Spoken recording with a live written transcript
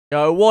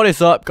Yo, what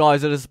is up,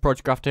 guys? It is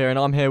Projectcraft here, and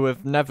I'm here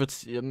with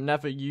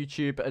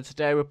NevrYT, and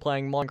today we're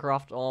playing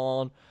Minecraft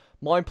on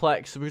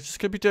Mineplex. We're just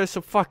gonna be doing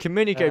some fucking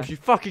mini games. You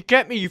fucking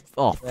get me?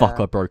 Oh fuck!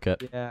 I broke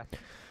it.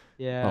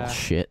 Yeah. Oh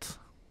shit.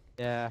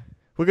 Yeah.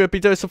 We're gonna be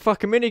doing some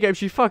fucking mini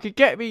games. You fucking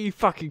get me? You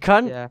fucking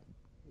cunt.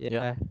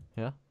 Yeah.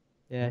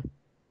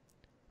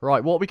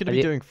 Right, what are we gonna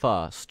be doing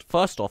first?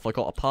 First off, I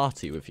got a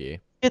party with you.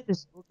 Look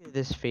at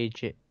this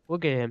fidget.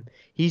 Look at him.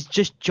 He's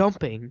just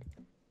jumping.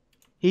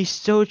 He's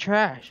so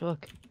trash.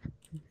 Look.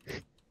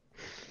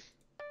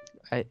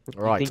 I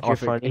think you're I've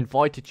funny.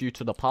 invited you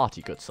to the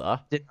party, good sir.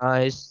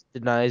 Denies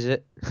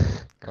it.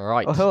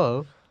 Alright. Oh,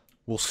 hello.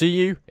 We'll see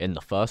you in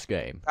the first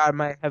game. God,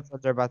 my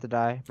headphones are about to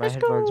die. My Let's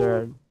headphones go.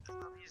 are.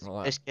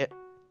 Right. Biscuit.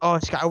 Oh,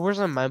 Skywars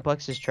on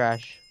Mineplex is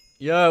trash.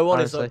 Yo, what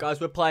is Honestly. up, guys?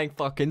 We're playing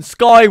fucking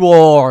Sky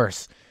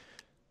Wars.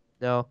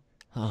 No.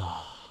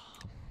 I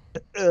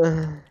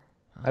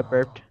I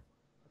burped.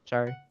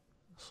 Sorry.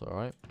 It's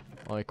alright.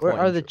 Where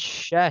are the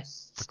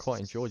chests? I quite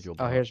enjoyed your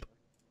Oh, burp. here's.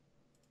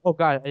 Oh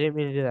God, I didn't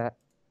mean to do that.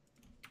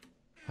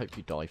 Hope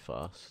you die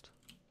first.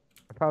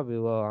 I probably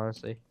will,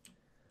 honestly.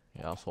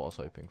 Yeah, that's what I was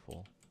hoping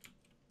for.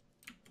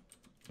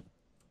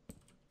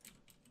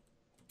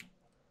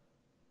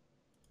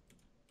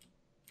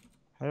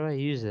 How do I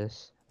use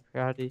this? I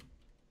forgot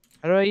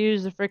how do I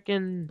use the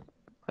frickin'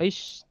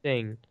 ice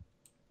thing?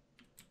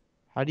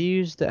 How do you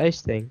use the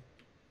ice thing?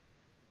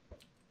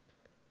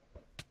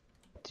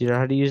 Do you know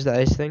how to use the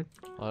ice thing?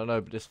 I don't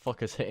know, but this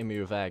fucker's hitting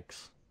me with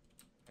eggs.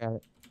 Got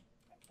it.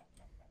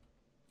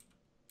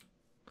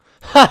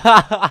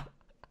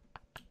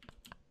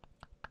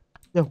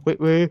 No, wait,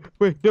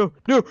 no!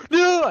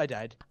 I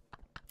died.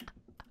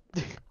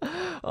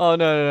 Oh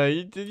no,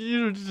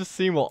 you just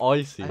seen what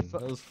I seen.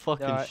 That was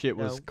fucking no, shit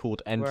was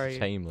called Where are you?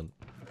 entertainment.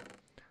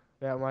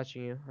 Yeah, I'm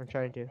watching you. I'm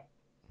trying to.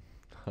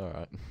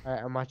 Alright.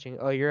 Alright, I'm watching.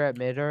 Oh, you're at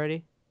mid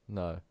already?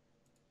 No.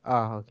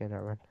 Oh, okay,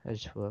 never mind. I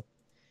just flew up.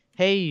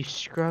 Hey, you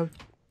scrub.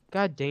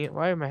 God dang it,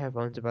 why are my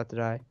headphones about to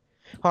die?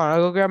 Hold on, I'll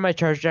go grab my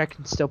charge jack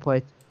and still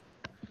play.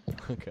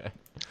 Okay.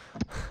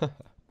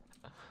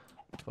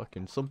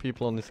 Fucking some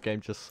people on this game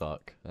just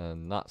suck,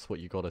 and that's what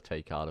you gotta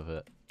take out of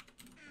it.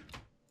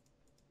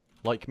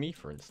 Like me,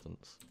 for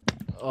instance.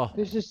 Oh,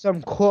 This is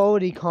some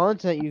quality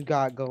content you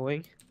got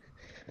going.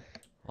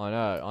 I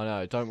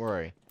know, don't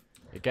worry.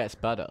 It gets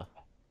better.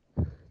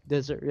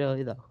 Does it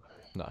really, though?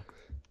 No.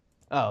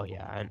 Oh,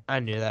 yeah, I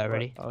knew that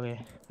already.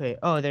 Okay, wait,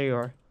 oh, there you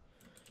are.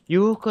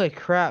 You look like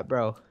crap,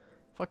 bro.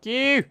 Fuck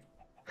you!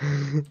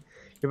 You're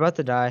about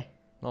to die.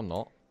 No, I'm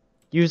not.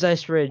 Use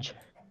ice ridge.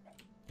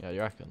 Yeah, you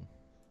reckon?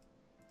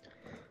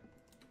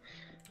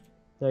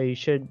 No, you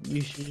should.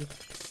 You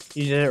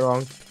did it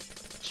wrong.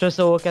 Supposed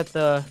to look at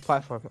the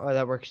platform. Oh,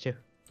 that works too.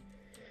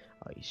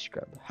 Oh, you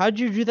scrub. How'd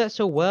you do that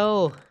so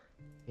well?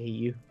 I hate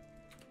you.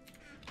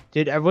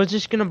 Dude, everyone's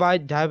just gonna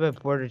die by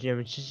border gym.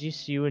 It's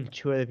just you and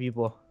two other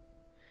people.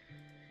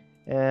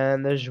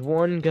 And there's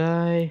one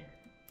guy.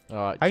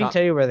 Alright, I can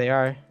tell you where they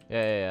are.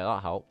 Yeah,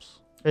 that helps.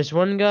 There's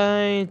one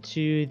guy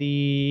to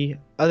the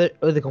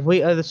the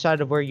complete other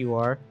side of where you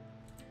are.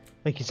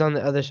 Like he's on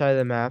the other side of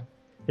the map.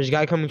 There's a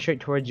guy coming straight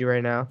towards you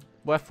right now.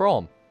 Where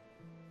from?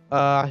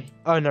 Oh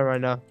no, right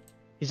now.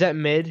 He's at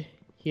mid.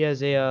 He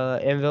has a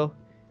anvil.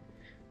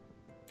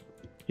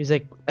 He's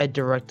like at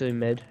directly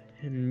mid.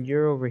 And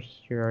you're over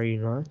here, are you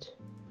not?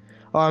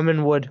 Oh, I'm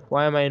in wood.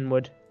 Why am I in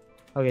wood?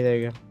 Okay, there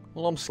you go.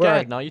 Well, I'm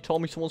scared now. You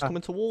told me someone's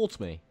coming towards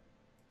me.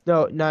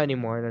 No, not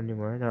anymore. Not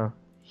anymore. No.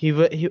 He.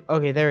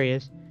 Okay, there he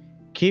is.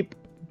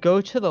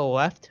 Go to the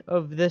left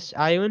of this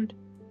island,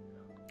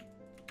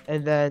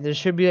 and then there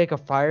should be like a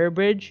fire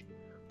bridge.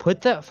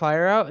 Put that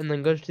fire out, and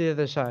then go to the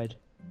other side.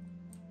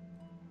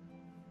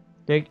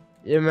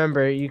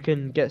 Remember, you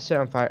can get set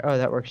on fire. Oh,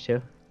 that works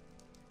too.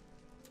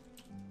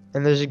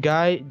 And there's a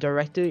guy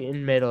directly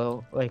in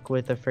middle, like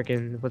with a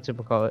freaking what's it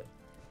call it?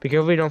 Be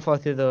careful you don't fall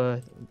through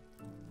the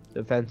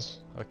fence.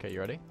 Okay, you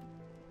ready?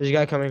 There's a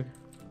guy coming.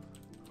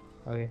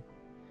 Okay.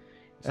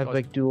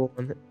 Epic duel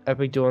on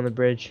the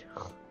bridge.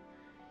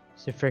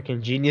 He's a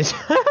freaking genius.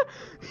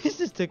 He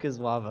just took his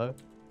lava.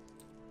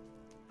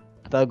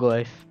 Thug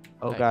life.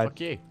 Oh hey, god. Fuck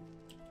you.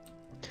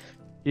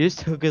 You just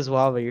took his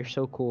lava. You're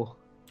so cool.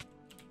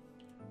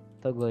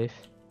 Thug life.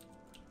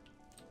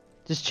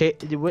 Just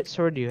what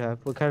sword do you have?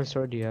 What kind of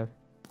sword do you have?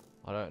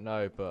 I don't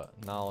know, but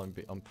now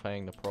I'm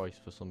paying the price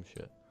for some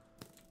shit.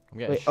 I'm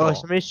getting Wait, shot.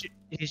 oh,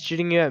 he's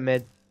shooting you at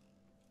mid.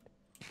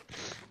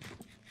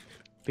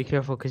 Be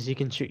careful, cause he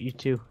can shoot you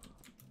too.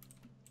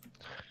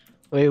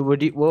 Wait,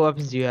 what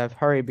weapons do you have?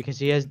 Hurry, because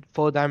he has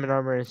full diamond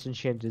armor and it's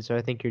enchanted, so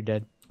I think you're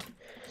dead.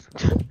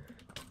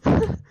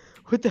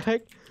 What the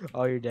heck?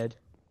 Oh, you're dead.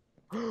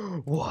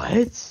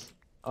 What?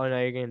 Oh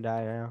no, you're gonna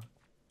die now.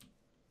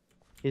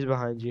 He's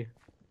behind you.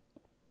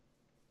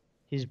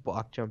 He's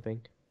block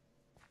jumping.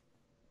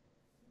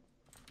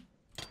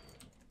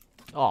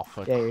 Oh,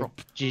 for Yeah,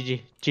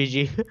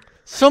 GG.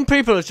 Some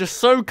people are just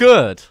so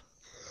good.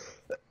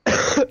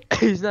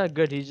 He's not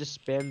good. He just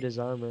spammed his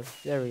armor.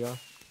 There we go.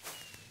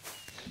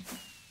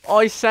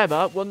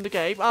 Isema won the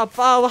game. How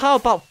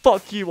about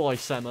fuck you,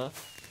 Isema?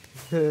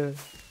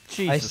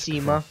 Jesus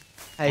SEMA.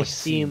 I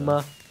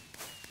SEMA.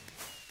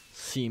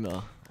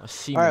 SEMA. A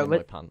semen Alright, in my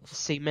what? pants.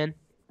 SEMEN.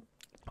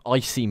 I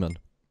semen.